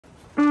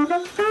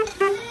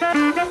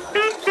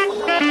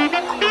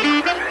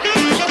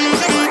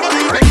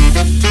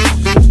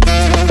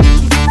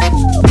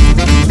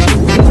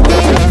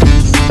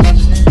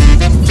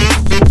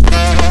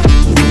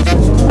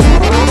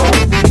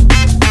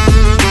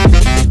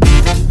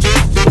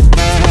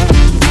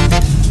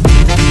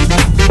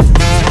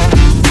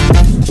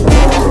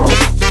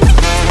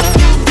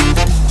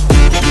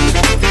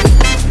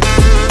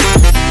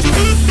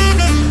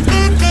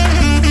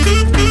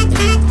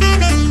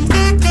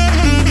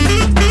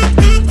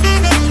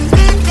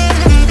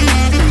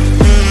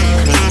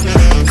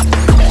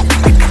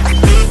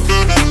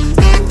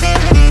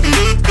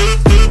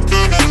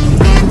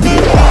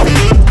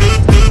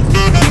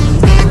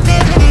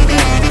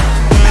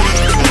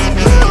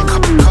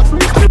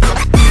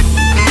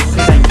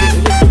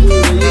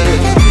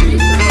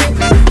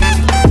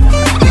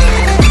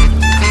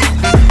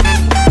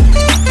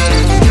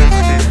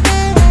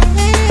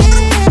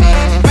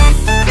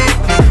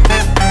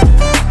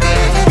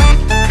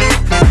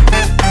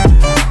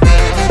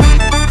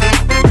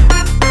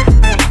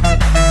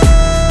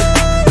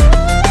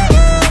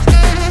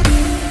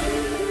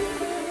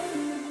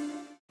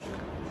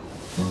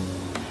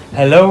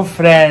Hello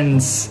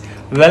friends,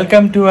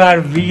 welcome to our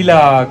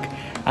vlog.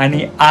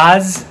 आणि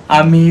आज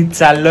आम्ही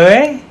चाललोय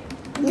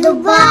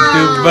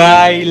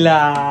दुबईला.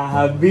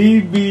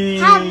 हबीबी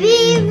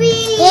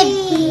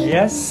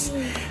यस.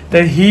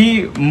 तर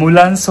ही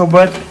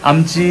मुलांसोबत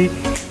आमची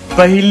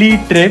पहिली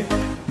ट्रिप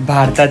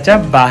भारताच्या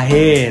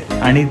बाहेर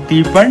आणि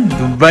ती पण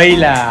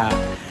दुबईला.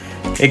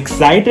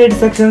 एक्साइटेड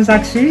सेक्शन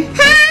साक्षी.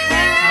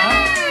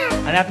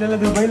 आणि आपल्याला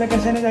दुबईला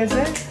कशाने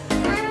जायचंय?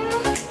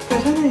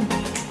 कशाने?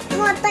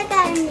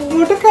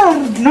 Motor car.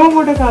 No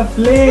motor car,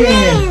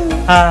 plain.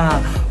 हा,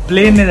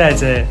 प्लेन ने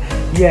जायचंय.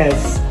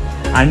 येस.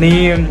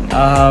 आणि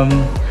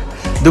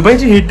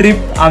दुबईची ही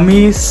ट्रिप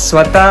आम्ही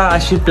स्वतः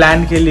अशी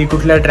प्लॅन केली,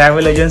 कुठल्या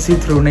ट्रॅव्हल एजन्सी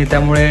थ्रू नाही.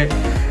 त्यामुळे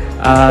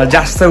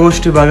जास्त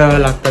गोष्टी बघाव्या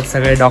लागतात,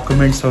 सगळे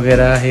डॉक्युमेंट्स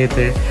वगैरे हे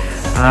ते.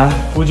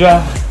 पूजा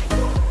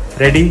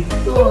रेडी?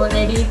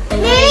 रेडी.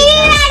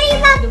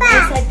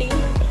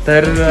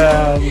 तर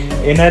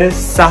येणारे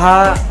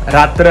 6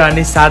 रात्र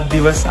आणि 7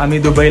 दिवस आम्ही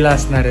दुबईला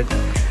असणार आहेत.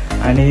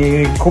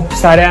 आणि खूप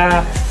साऱ्या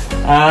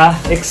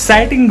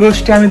एक्साइटिंग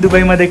गोष्टी आम्ही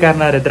दुबईमध्ये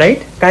करणार आहेत. राईट?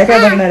 काय काय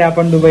बघणार आहे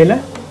आपण दुबईला?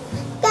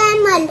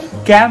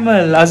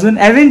 कॅमल. अजून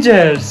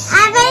एव्हेंजर्स.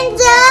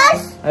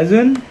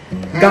 अजून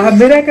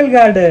miracle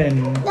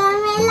garden.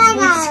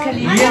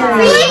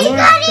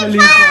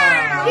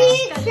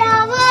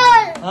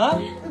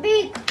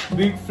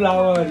 Big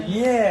flower.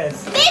 Yes.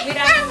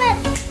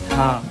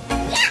 हा.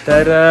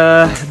 तर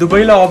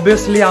दुबईला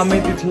ऑब्विसली आम्ही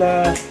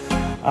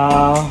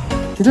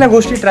तिथल्या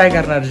गोष्टी ट्राय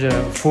करणार,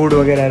 फूड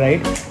वगैरे.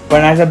 राईट?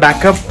 पण ॲज अ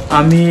बॅकअप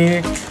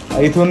आम्ही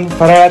इथून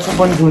फराळाचं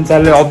पण घेऊन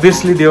चाललोय.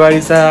 ऑब्विसली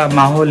दिवाळीचा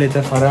माहोल आहे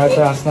तर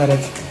फराळाचं असणारच.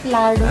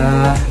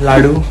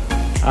 लाडू,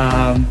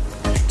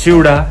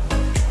 चिवडा,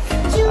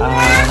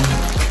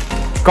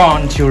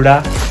 कॉर्न चिवडा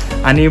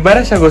आणि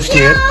बऱ्याचशा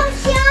गोष्टी आहेत.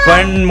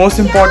 पण मोस्ट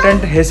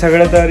इम्पॉर्टंट हे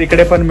सगळं तर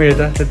इकडे पण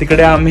मिळतं, तर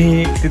तिकडे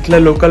आम्ही तिथलं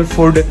लोकल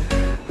फूड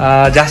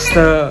जास्त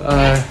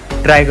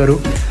ट्राय करू.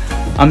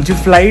 आमची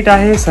फ्लाईट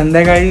आहे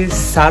संध्याकाळी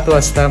 7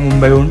 वाजता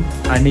मुंबईहून.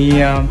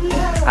 आणि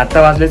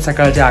आत्ता वाजलेत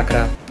सकाळचे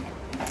 11.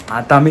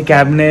 आता आम्ही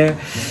कॅबने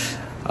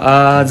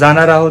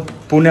जाणार आहोत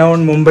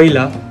पुण्याहून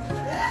मुंबईला.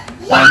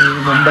 आणि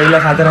मुंबईला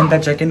साधारणतः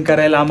चेक इन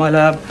करायला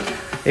आम्हाला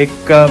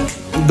एक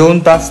 2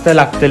 तास तर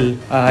लागतील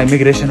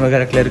इमिग्रेशन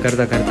वगैरे क्लिअर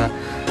करता.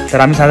 तर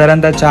आम्ही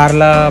साधारणतः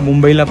 4ला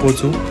मुंबईला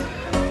पोहोचू.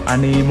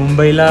 आणि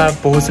मुंबईला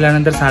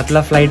पोहोचल्यानंतर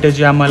 7ला फ्लाईट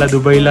जी आम्हाला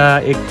दुबईला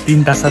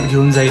 3 तासात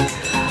घेऊन जाईल.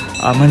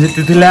 म्हणजे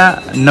तिथल्या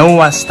 9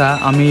 वाजता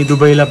आम्ही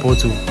दुबईला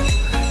पोहोचू.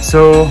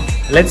 So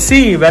let's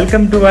see.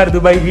 Welcome to our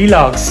Dubai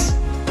vlogs.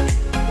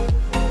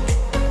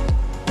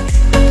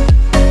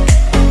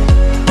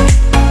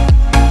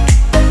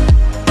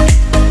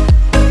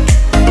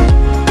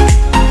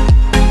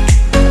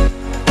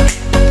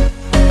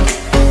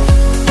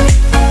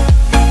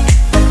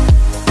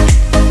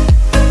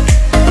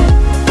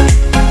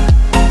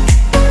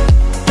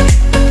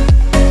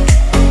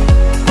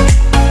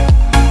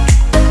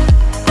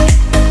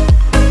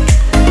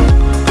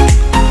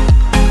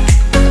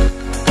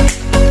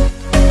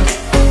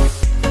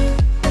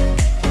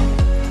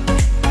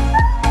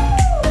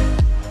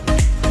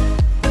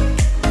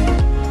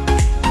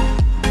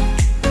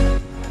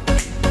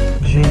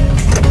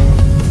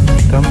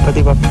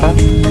 Ganpati Bappa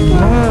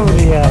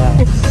Morya.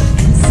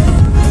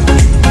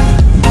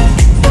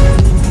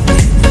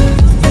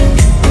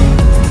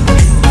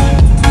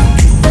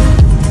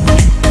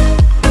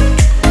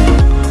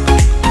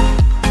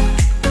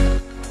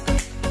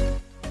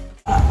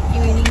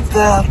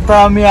 आता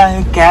आम्ही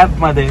आहे कॅब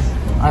मध्ये.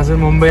 अजून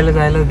मुंबईला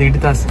जायला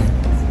 1.5 तास.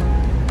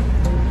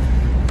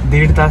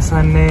 1.5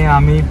 तासाने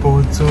आम्ही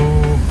पोहोचू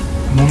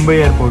मुंबई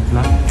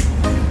एअरपोर्टला.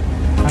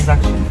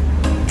 साक्षी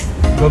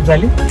झोप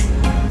झाली?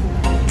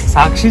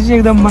 साक्षीची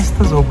एकदम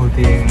मस्त झोप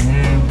होती.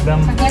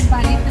 एकदम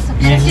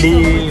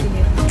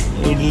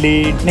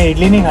इडली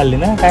नाही खाल्ली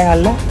ना? काय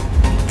खाल्लं?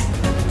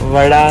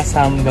 वडा,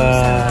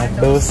 सांबर,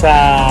 डोसा,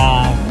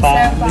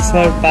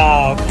 मिसळ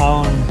पाव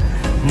खाऊन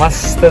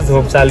मस्त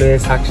झोप चालू आहे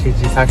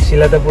साक्षीची.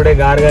 साक्षीला तर पुढे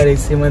गारगार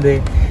एसी मध्ये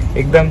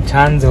एकदम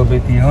छान झोप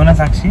येते. हो ना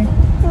साक्षी?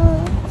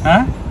 हा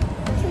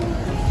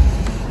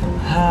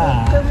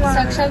हा.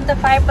 सक्षम तर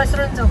पाय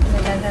पसरून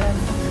झोपलेला घरात.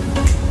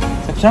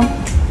 सक्षम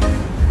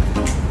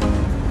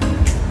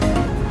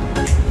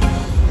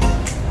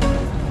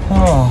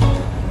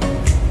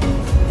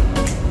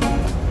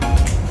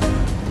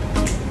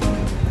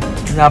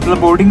आपलं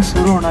बोर्डिंग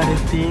सुरू होणार आहे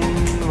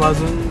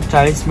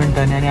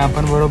 3:40 आणि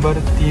आपण बरोबर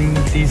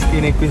 3:30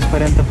 3:21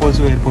 पर्यंत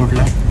पोहोचू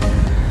एअरपोर्टला.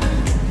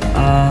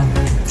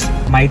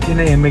 माहिती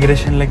नाही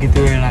इमिग्रेशनला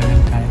किती वेळ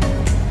लागेल काय.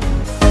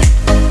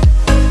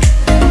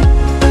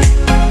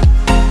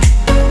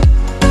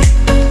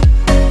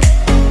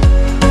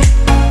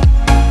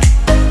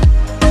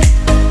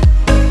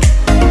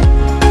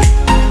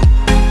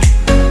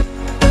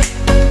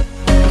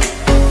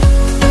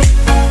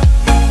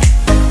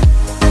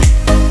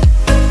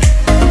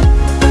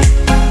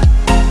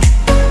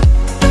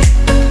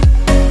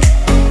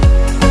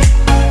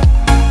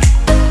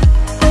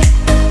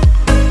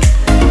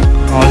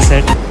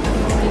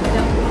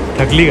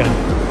 थकली का?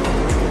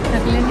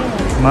 थकले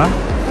नाही मग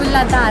फुल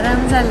आता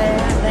आराम झालाय.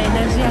 आता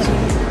एनर्जी आली.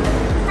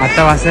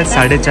 आता वाजतात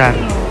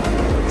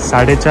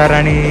 4:30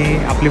 आणि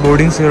आपली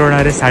बोर्डिंग सुरू होणार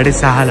आहे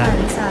 6:30ला.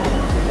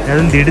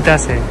 अजून 1.5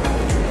 तास आहे.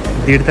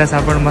 1.5 तास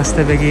आपण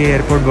मस्तपैकी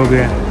एअरपोर्ट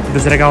बघूया.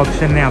 दुसरं काय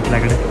ऑप्शन नाही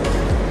आपल्याकडे.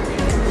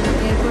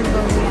 एअरपोर्ट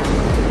बघूया.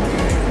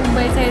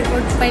 मुंबईचा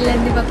एअरपोर्ट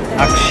पहिल्यांदा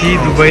बघतो. अक्षी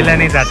दुबईला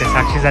नाही जाते.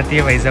 साक्षी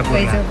जाते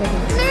वैजापूरला.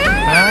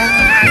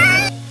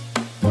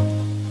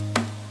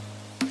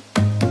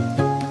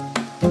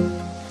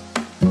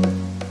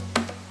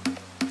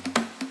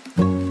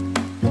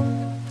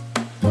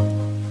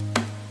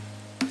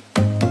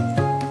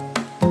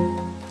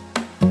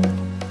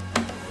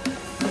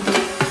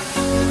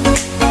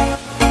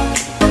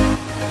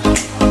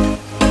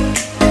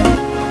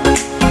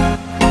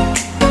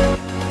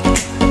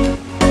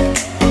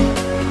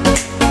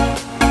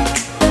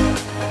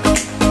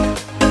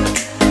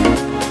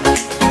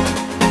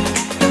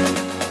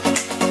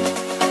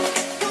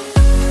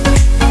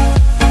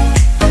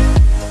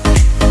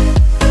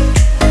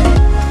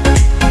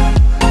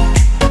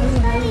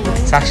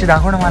 साक्षी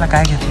दाखव ना मला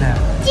काय घेतलं.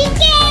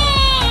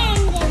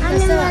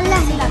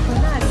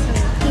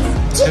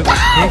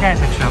 हे काय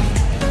सक्षम?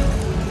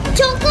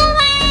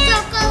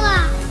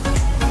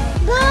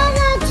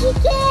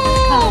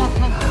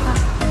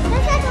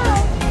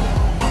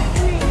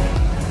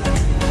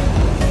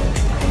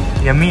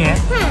 यम्मी आहे.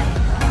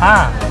 हा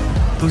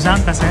तू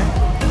सांग कसं आहे.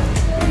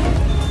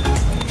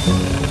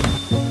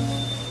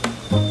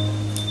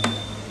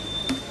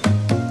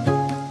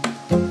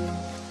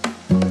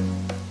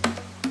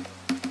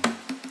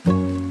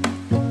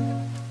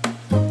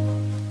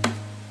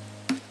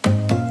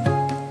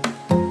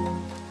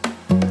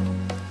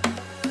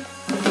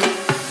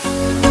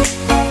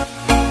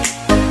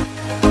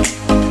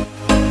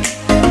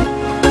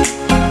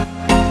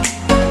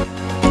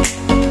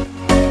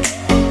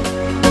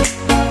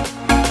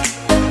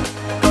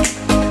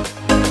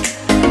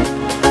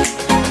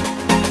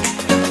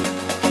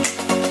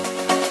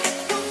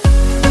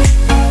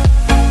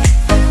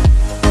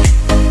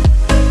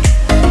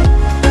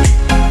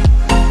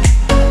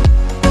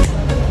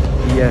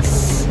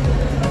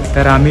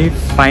 तर आम्ही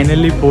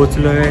फायनली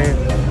पोचलो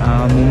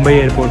आहे मुंबई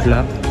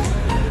एअरपोर्टला.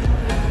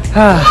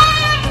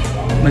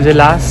 म्हणजे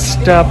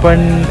लास्ट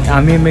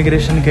आम्ही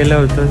इमिग्रेशन केलं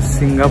होतं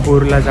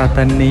सिंगापूरला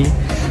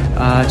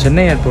जाताना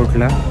चेन्नई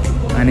एअरपोर्टला.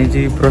 आणि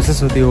जी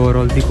प्रोसेस होती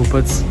ओव्हरऑल ती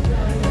खूपच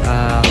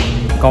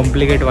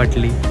कॉम्प्लिकेट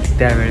वाटली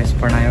त्यावेळेस.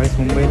 पण यावेळेस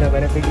मुंबईला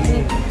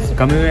बऱ्यापैकी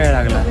कमी वेळ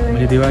लागला.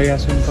 म्हणजे दिवाळी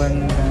असून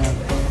पण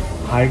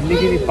हार्डली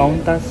किती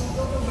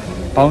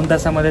पाऊण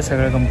तासामध्ये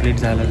सगळं कम्प्लीट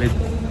झालं विथ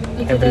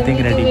एव्हरीथिंग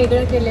रेडी.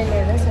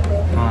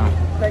 हां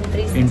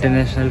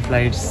इंटरनॅशनल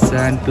फ्लाईट्स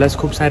अँड प्लस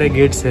खूप सारे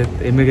गेट्स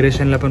आहेत.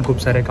 इमिग्रेशनला पण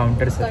खूप सारे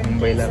काउंटर्स आहेत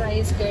मुंबईला.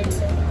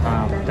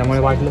 हां त्यामुळे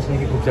वाटलंच नाही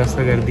की खूप जास्त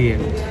गर्दी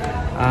आहे.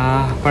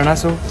 पण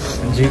असो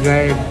जी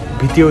काय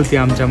भीती होती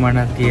आमच्या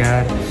मनात की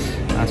यार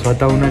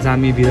स्वतःहूनच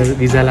आम्ही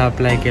विजाला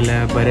अप्लाय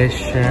केलं.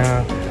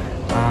 बऱ्याचशा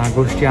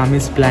गोष्टी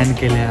आम्हीच प्लॅन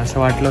केल्या. असं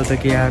वाटलं होतं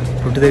की यार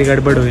कुठेतरी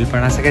गडबड होईल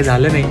पण असं काही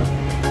झालं नाही.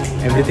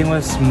 Everything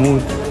was smooth.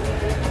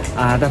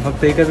 आता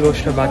फक्त एकच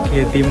गोष्ट बाकी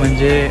आहे ती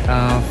म्हणजे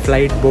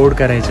फ्लाईट बोर्ड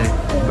करायचं आहे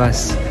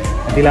बस.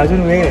 तिला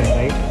अजून वेळ आहे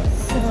राईट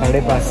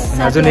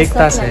 5:30. अजून 1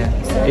 तास आहे.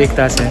 1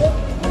 तास आहे.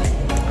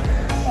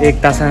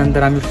 1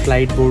 तासानंतर आम्ही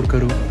फ्लाईट बोर्ड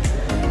करू.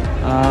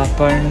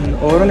 पण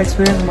ओव्हरऑल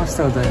एक्सपिरियन्स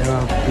मस्त होता.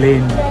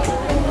 प्लेन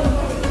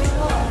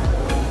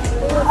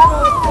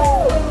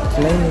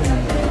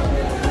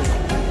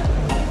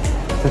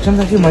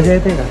सक्षमसाठी मजा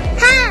येते का?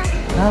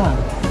 हां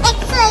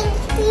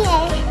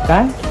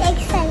काय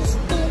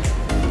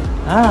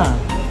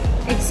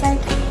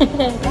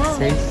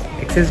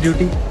एक्सेस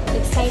ड्युटी.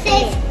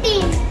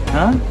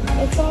 हां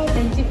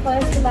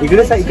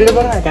इकडे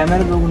बघा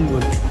कॅमेरा बघून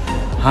बोल.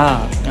 हां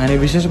आणि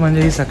विशेष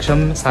म्हणजे ही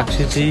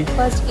साक्षीची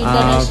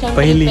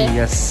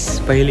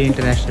पहिली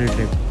इंटरनॅशनल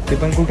ट्रिप. ती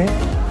पण कुठे?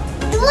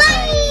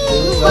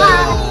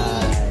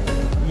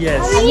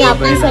 येस आणि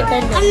आपण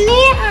सेकंड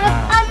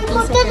आणि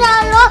कुठे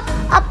चाललो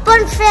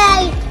आपण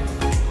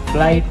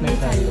फ्लाईट ने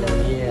चाललो.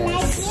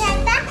 येस.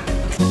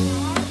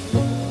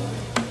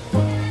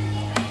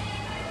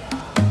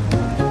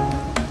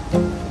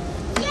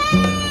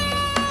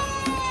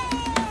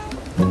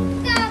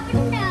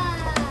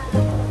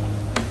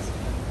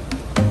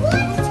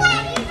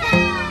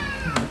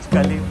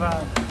 खलीफा.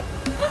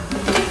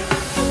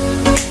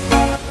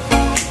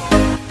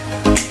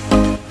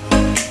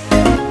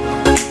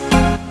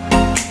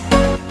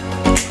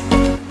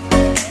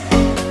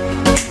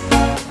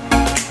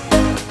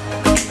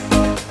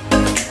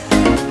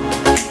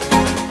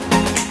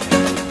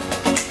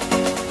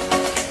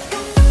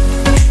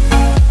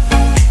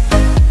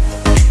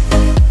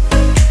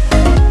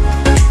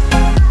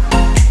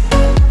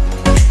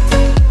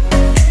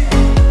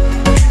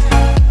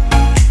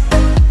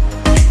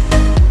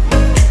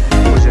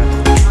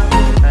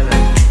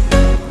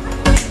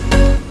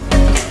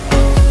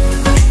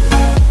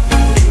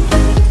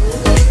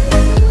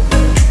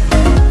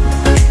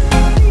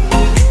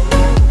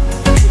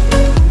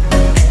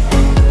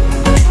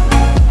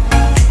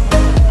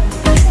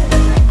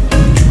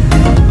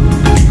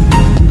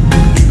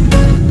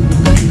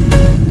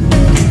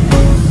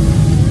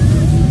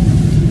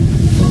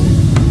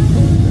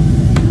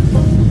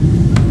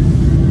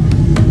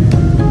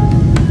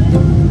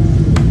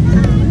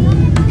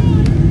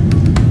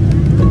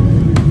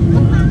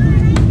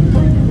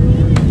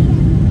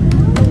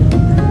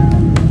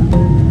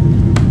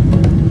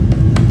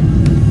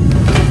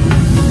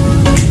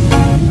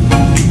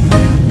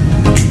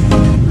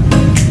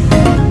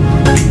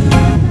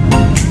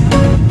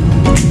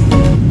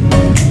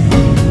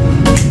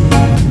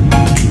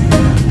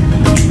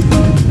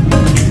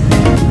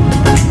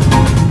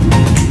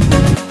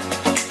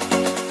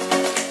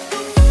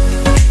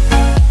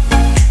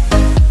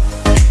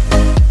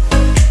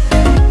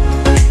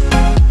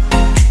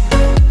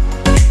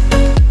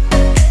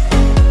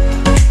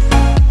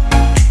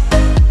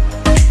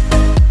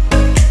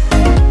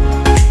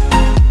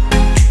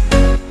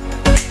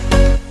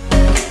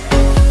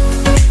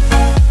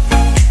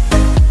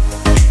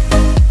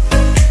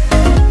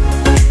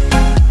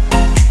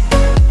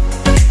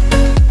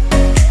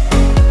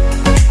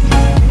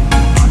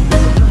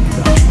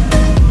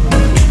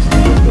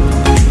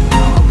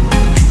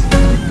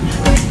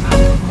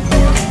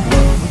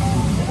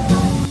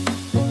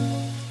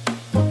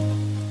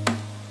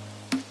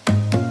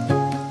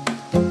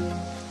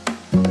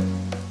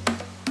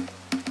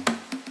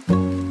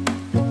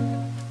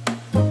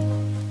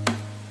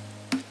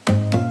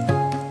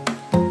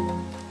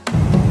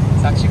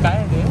 साक्षी काय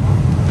आहे ते?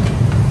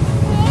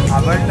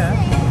 आवडलं?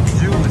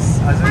 ज्यूस,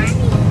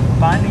 अजून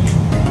पाणी,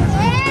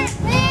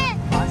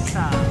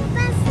 पास्ता.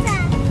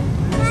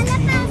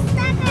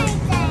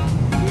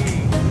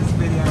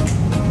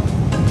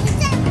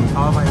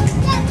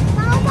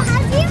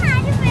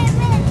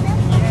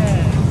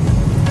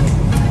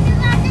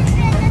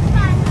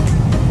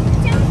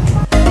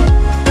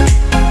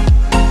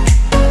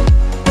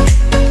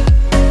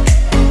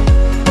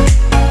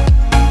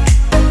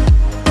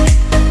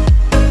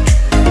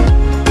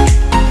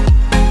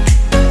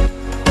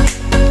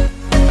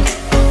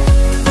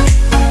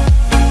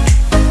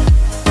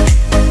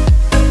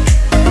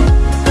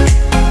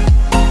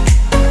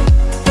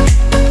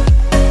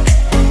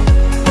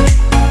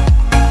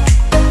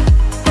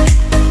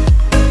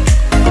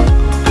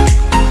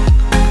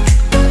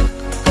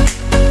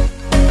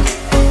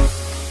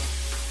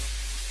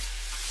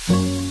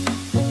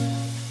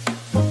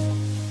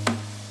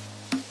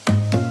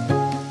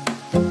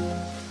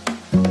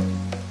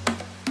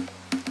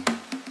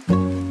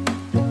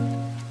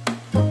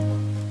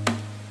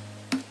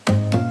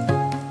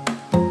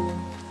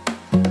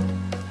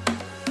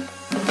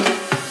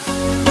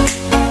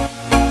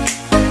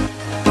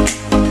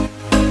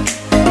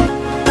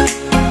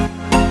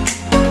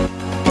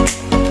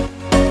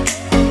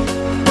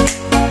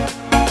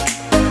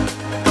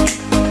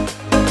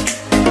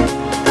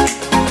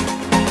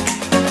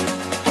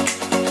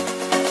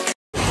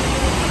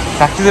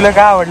 साक्षी तुला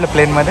काय आवडलं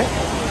प्लेन मध्ये?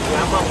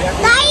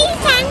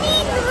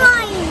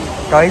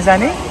 टॉईज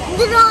आणि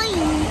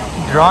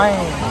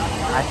ड्रॉइंग.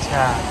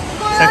 अच्छा.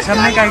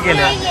 सक्षमने काय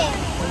केलं?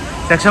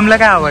 सक्षमला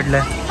काय आवडलं?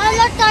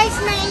 मला टॉयज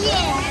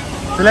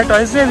नाहीये. तुला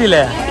टॉईज नाही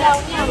दिल्या?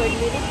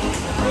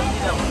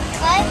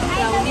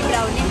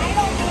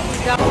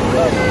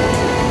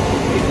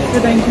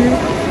 Thank you.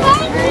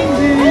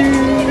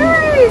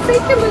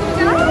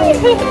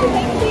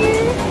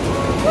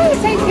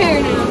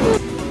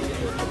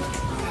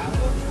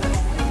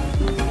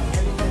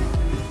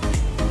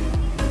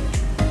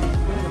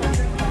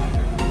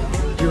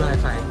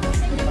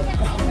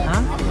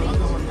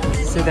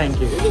 Say thank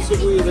you.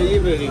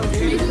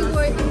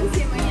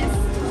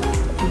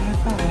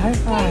 High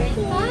five.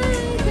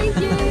 Thank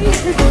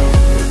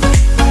you.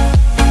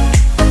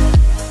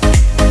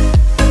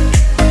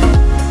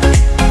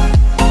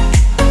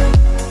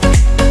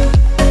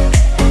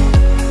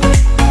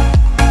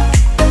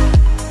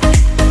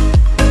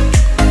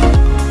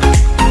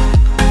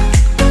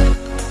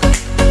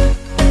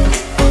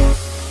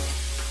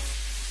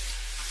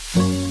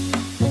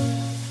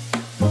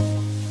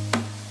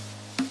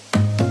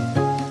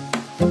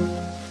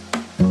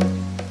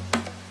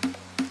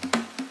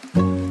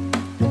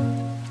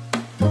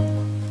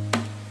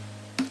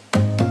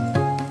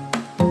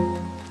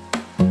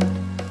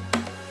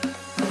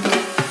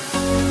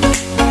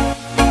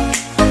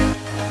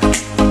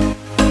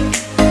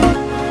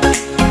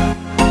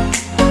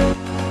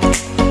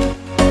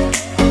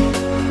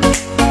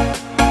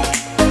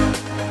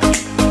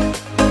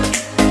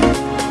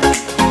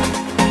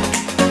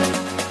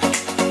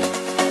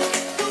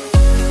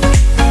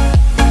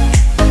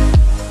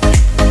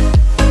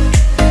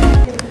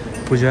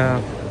 पूजा,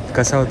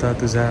 कसा होता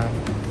तुझा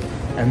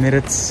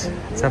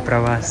एमिरेट्सचा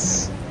प्रवास?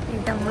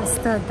 एकदम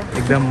मस्त होता.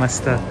 एकदम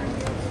मस्त.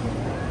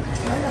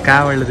 काय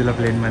आवडलं तुला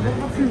प्लेनमध्ये?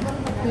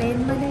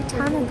 प्लेनमध्ये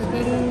छान होतं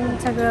ते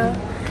सगळं.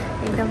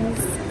 एकदम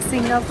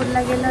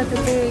सिंगापूरला गेलं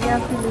होतं ते वेगळा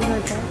फिलिंग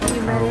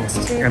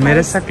होतं.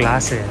 एमिरेट्सचा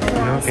क्लास आहे,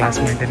 क्लास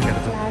मेंटेन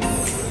करतो.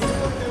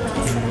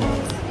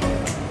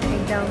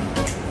 एकदम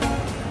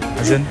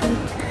अजून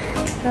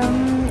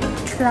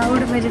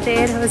क्राऊड म्हणजे ते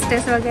एअर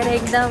होस्टेस वगैरे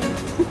एकदम.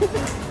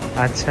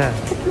 अच्छा.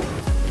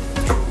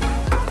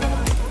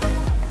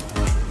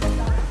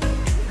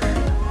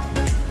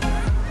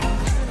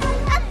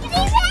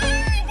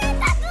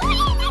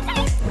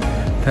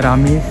 तर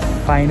आम्ही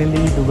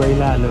फायनली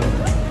दुबईला आलो.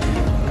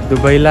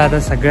 दुबईला आता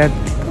सगळ्यात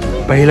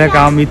पहिलं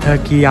काम इथं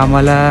की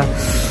आम्हाला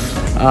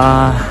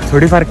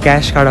थोडीफार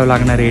कॅश काढावं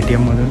लागणार आहे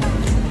ATMमधून.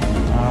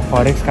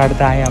 फॉरेक्स कार्ड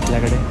तर आहे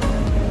आपल्याकडे,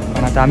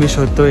 पण आता आम्ही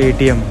शोधतो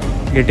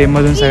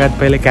ATMमधून सगळ्यात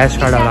पहिले कॅश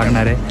काढावं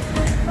लागणार आहे.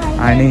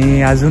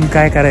 आणि अजून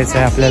काय करायचं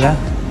आहे आपल्याला?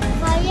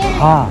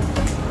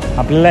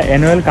 आपल्याला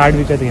ॲन्युअल कार्ड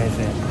विकत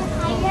घ्यायचं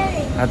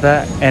आहे. आता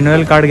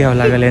ॲन्युअल कार्ड घ्यावं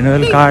लागेल.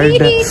 ॲन्युअल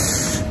कार्ड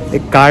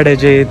एक कार्ड आहे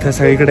जे इथं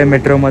सगळीकडे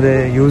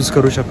मेट्रोमध्ये यूज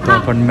करू शकतो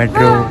आपण.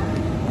 मेट्रो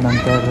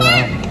नंतर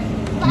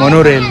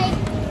मोनोरेल.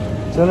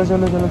 चलो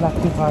चलो चलो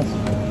लागते फास्ट.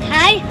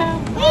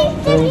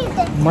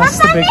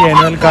 मस्तपैकी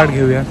ॲन्युअल कार्ड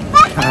घेऊया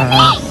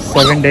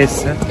 7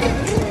 डेजचं.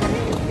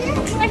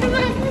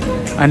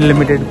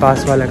 अनलिमिटेड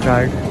पासवाला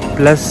कार्ड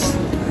प्लस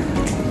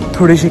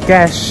थोडीशी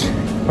कॅश.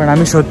 पण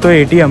आम्ही शोधतो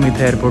ATM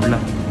इथे एअरपोर्टला.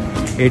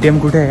 ATM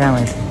कुठे आहे काय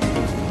माहिती.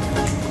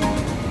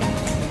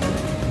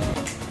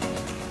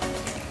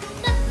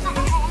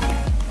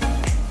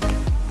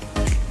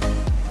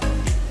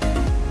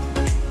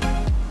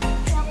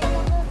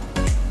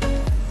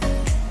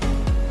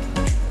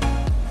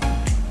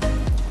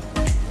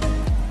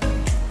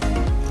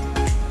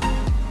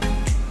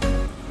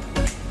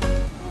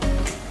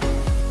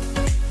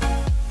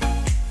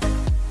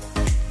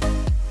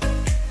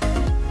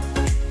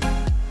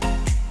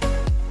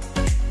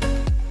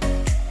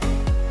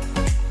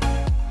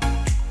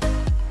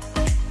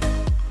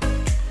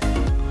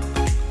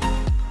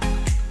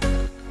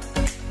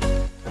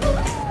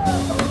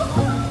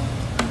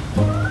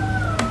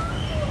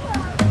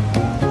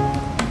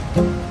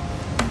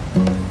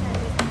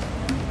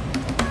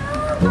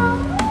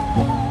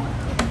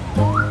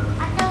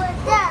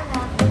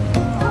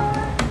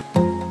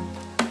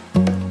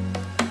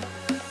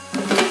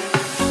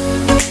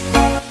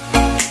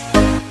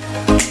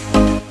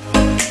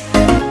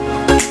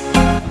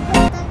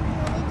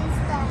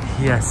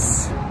 यस.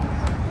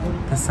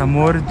 तर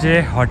समोर जे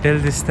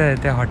हॉटेल दिसतं आहे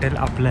ते हॉटेल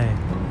आपलं आहे.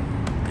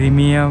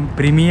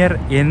 Premier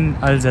in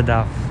Al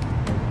जदाफ.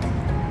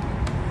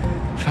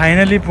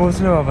 फायनली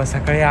पोचलो बाबा.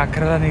 सकाळी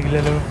 11ला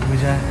निघलेलो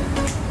पूजा.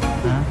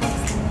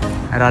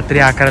 रात्री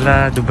 11ला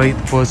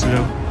दुबईत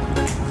पोचलो.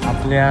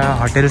 आपल्या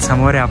हॉटेल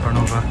समोर आहे आपण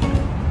उभा.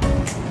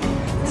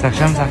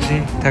 सक्षम साक्षी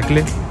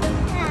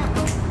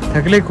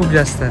थकले खूप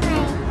जास्त.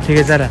 ठीक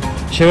आहे चला,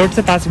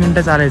 शेवटचं 5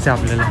 मिनटं चालायचं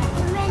आपल्याला.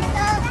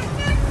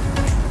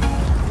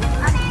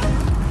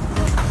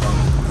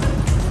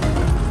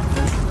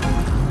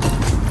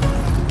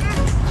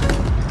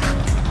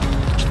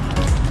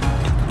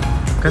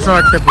 कसं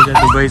वाटतं पूजा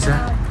दुबईचं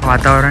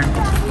वातावरण?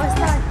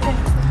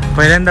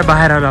 पहिल्यांदा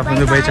बाहेर आलो आपण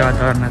दुबईच्या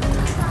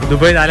वातावरणात.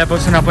 दुबईत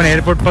आल्यापासून आपण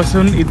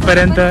एअरपोर्टपासून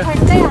इथपर्यंत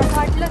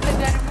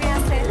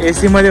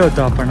AC मध्ये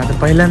होतो आपण. आता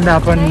पहिल्यांदा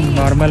आपण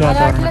नॉर्मल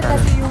वातावरणात आलो.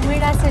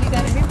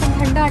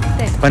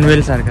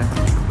 पनवेल सारखं.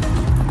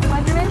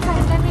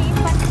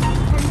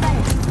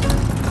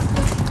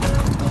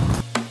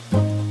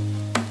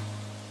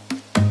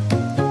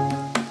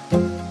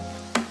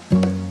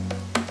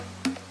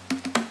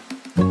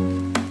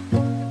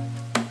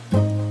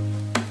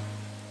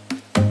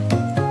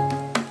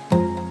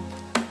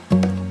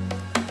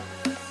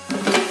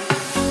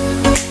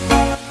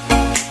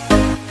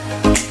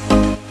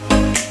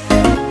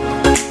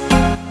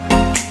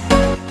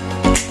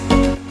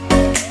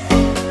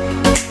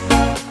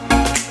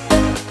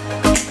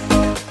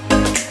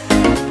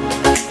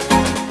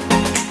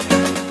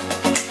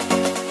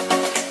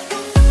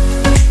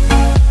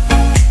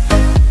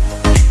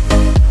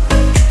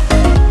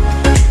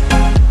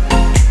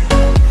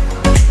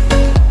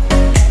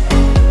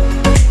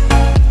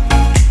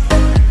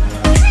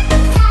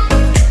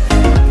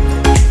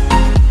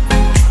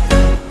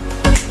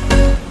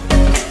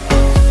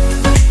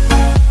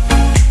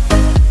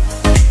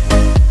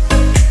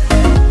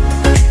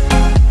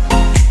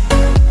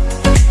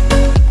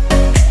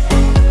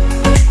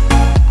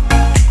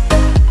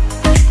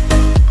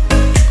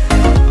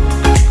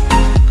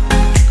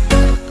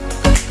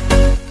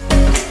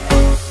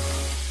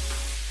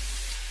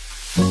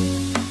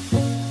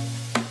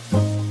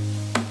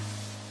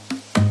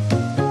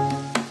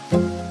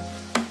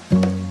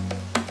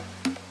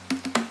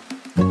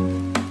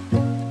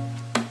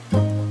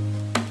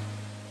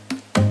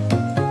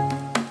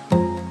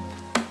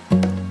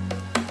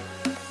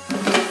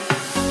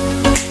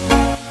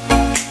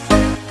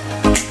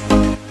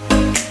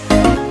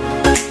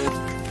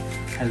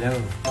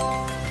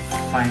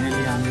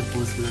 फायनली आम्ही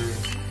पोचलोय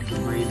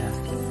दुबईला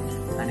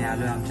आणि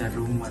आलोय आमच्या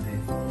रूम मध्ये.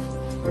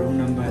 Room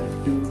number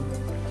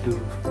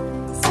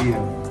 220.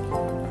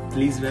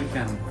 Please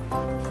welcome.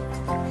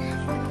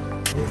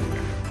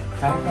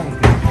 काय काय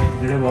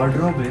इकडे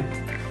वॉर्डरोब आहे,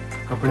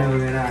 कपडे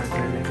वगैरे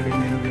असतात. इकडे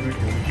मेनू बिनू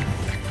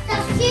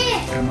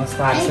ठेवले. मस्त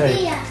आरसा आहे,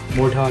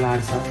 मोठावाला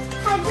आरसा.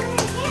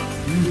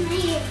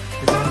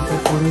 त्याच्यानंतर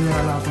पुढे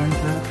आला आपण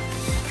तर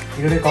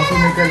इकडे कॉफी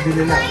मेकर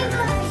दिलेलं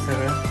आपल्याकडे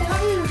सगळं.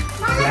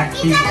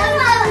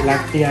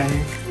 ब्लॅक टी आहे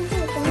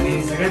आणि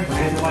सगळ्यात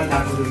बाहेर तुम्हाला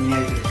दाखवतो मी.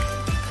 इकडे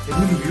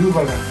इथून व्ह्यू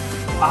बघा.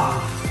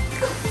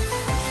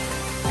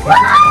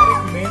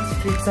 मेन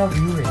स्ट्रीटचा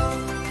व्ह्यू आहे.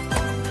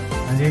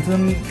 म्हणजे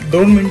इथून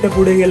 2 मिनिटं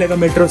पुढे गेलं का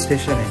मेट्रो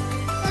स्टेशन आहे.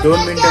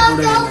 2 मिनिटं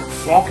पुढे गेलं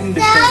walking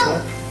डिस्टन्सवर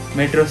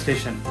metro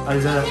station,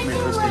 अल्झादाफ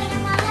metro station,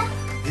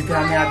 जिथे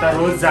आम्ही आता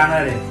रोज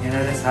जाणार आहे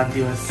येणारे 7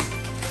 दिवस.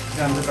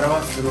 तिथे आमचा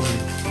प्रवास सुरू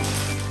होईल.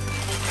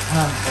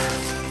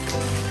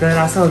 तर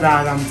असा होता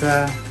आज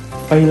आमचा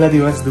पहिला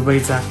दिवस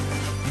दुबईचा,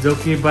 जो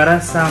की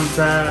बराचसा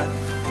आमचा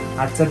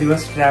आजचा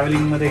दिवस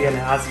ट्रॅव्हलिंगमध्ये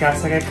गेला. आज काय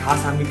असं काही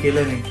खास आम्ही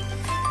केलं नाही.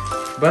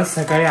 बस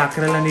सकाळी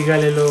 11ला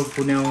निघालेलो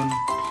पुण्याहून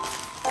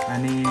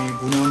आणि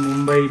पुण्याहून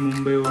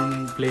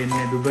मुंबईवरून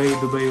प्लेनने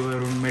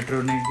दुबईवरून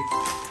मेट्रोने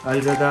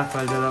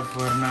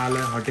अल्झादाफवरनं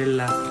आलं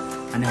हॉटेलला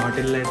आणि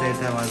हॉटेलला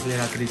येता वाजले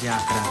रात्रीचे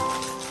 11.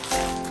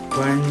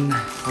 पण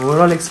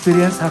ओव्हरऑल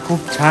एक्सपिरियन्स हा खूप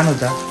छान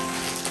होता.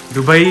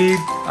 दुबई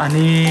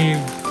आणि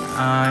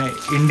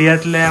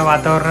इंडियातल्या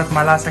वातावरणात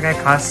मला असं काही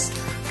खास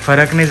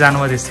फरक नाही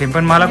जाणवत दिसते.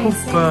 पण मला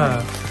खूप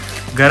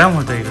गरम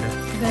होतं इकडे.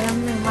 गरम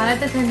नाही, मला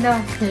तर थंड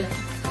वाटलं.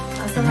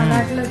 असं मला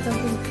वाटलं होतं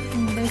की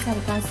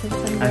मुंबईसारखं असेल,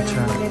 पण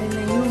गरम वगैरे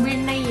नाही,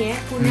 ह्युमिड नाहीये,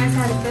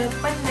 पुण्यासारखं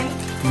पण नाही,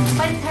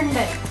 पण थंड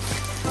आहे.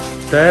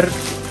 तर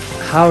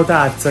हा होता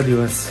आजचा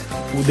दिवस.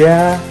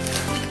 उद्या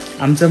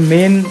आमचं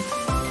मेन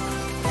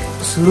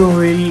सुरू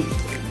होईल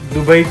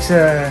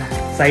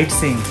दुबईचं साईट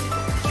सीइंग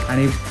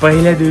आणि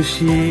पहिल्या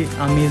दिवशी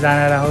आम्ही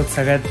जाणार आहोत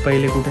सगळ्यात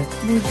पहिले कुठे?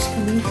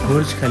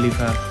 बुर्ज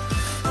खलिफा.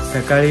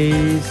 सकाळी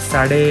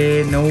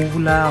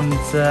 9:30ला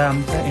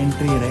आमचा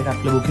एंट्री आहे. राईट,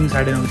 आपलं बुकिंग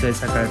 9:30चं आहे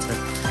सकाळचं.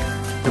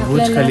 तर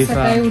बुर्ज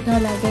खलिफा उठावं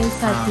लागेल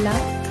 7ला,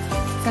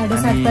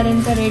 7:30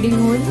 पर्यंत रेडी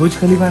होऊन. बुर्ज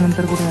खलिफा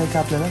नंतर कुठे जायचं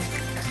आपल्याला?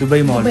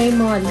 दुबई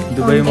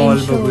मॉल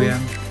बघूया.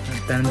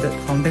 त्यानंतर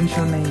फाउंटेन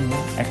शो नाही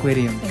आहे,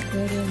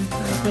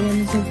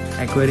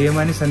 ॲक्वेरियम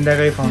आणि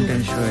संध्याकाळी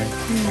फाउंटेन शो आहे.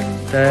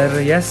 तर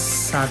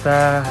यस,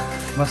 आता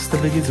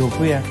मस्तपैकी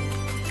झोपूया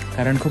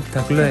कारण खूप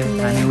थकलोय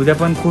आणि उद्या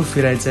पण खूप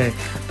फिरायचं आहे.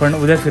 पण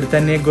उद्या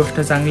फिरताना एक गोष्ट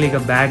चांगली का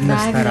बॅग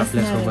नसणार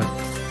आपल्यासोबत.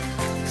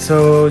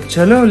 सो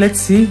चलो लेट्स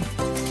सी.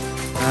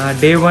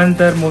 डे 1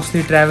 तर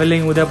मोस्टली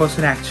ट्रॅव्हलिंग.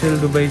 उद्यापासून ॲक्च्युअल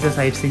दुबईचं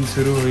साईट सीइंग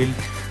सुरू होईल.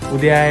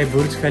 उद्या आहे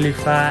बुर्ज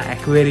खलिफा,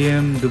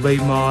 ॲक्वेरियम, दुबई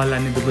मॉल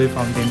आणि Dubai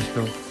fountain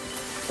show.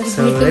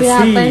 So let's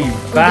see.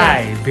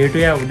 Bye,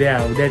 भेटूया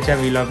उद्याच्या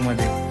व्लॉग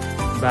मध्ये.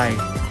 Bye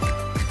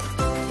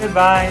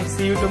bye,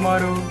 C you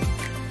tomorrow.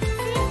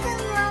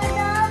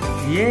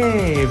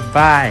 ये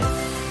बाय.